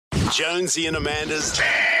Jonesy and Amanda's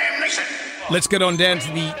Jam Nation. Let's get on down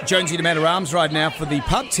to the Jonesy and Amanda Arms right now for the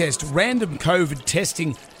pub test. Random COVID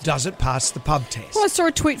testing. Does it pass the pub test? Well, I saw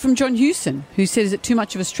a tweet from John Hewson who said, is it too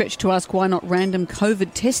much of a stretch to ask why not random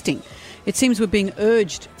COVID testing? It seems we're being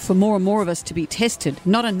urged for more and more of us to be tested.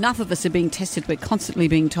 Not enough of us are being tested. We're constantly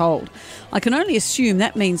being told. I can only assume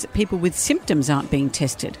that means that people with symptoms aren't being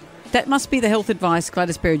tested. That must be the health advice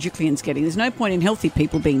Gladys Berejiklian's getting. There's no point in healthy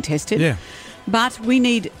people being tested. Yeah. But we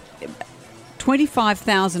need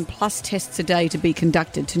 25,000 plus tests a day to be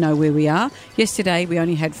conducted to know where we are. Yesterday, we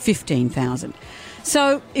only had 15,000.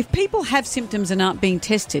 So if people have symptoms and aren't being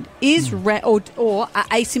tested, or are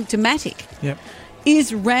asymptomatic, Yep.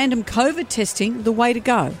 is random COVID testing the way to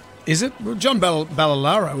go? Is it? Well, John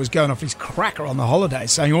Barilaro was going off his cracker on the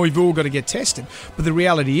holidays saying, oh, we've all got to get tested. But the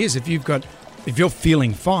reality is, if you're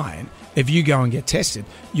feeling fine, if you go and get tested,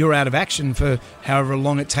 you're out of action for however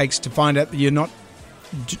long it takes to find out that you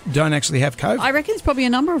don't actually have COVID. I reckon there's probably a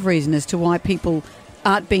number of reasons as to why people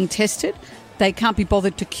aren't being tested. They can't be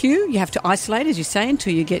bothered to queue. You have to isolate, as you say,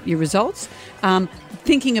 until you get your results.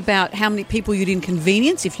 Thinking about how many people you'd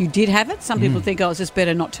inconvenience if you did have it. Some people think, it's just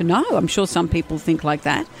better not to know. I'm sure some people think like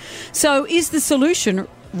that. So is the solution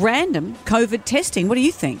random COVID testing? What do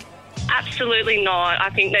you think? Absolutely not. I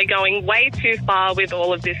think they're going way too far with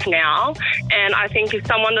all of this now. And I think if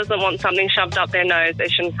someone doesn't want something shoved up their nose, they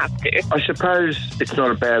shouldn't have to. I suppose it's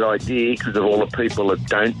not a bad idea because of all the people that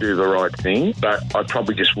don't do the right thing, but I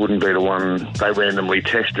probably just wouldn't be the one they randomly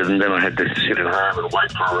tested and then I had to sit at home and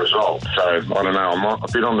wait for a result. So, I don't know, I'm a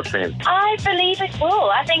bit on the fence. I believe it will.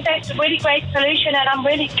 I think that's a really great solution and I'm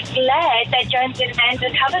really glad that Jonesy and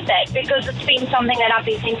Amanda covered that because it's been something that I've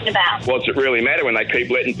been thinking about. What's it really matter when they keep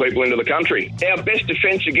letting people into the country? Our best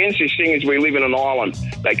defence against this thing is we live in an island.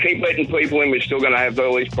 They keep letting people in, we're still going to have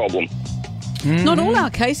all these problems. Not all our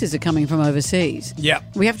cases are coming from overseas. Yeah.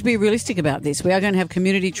 We have to be realistic about this. We are going to have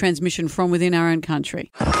community transmission from within our own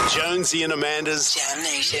country. Jonesy and Amanda's Jam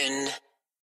Nation.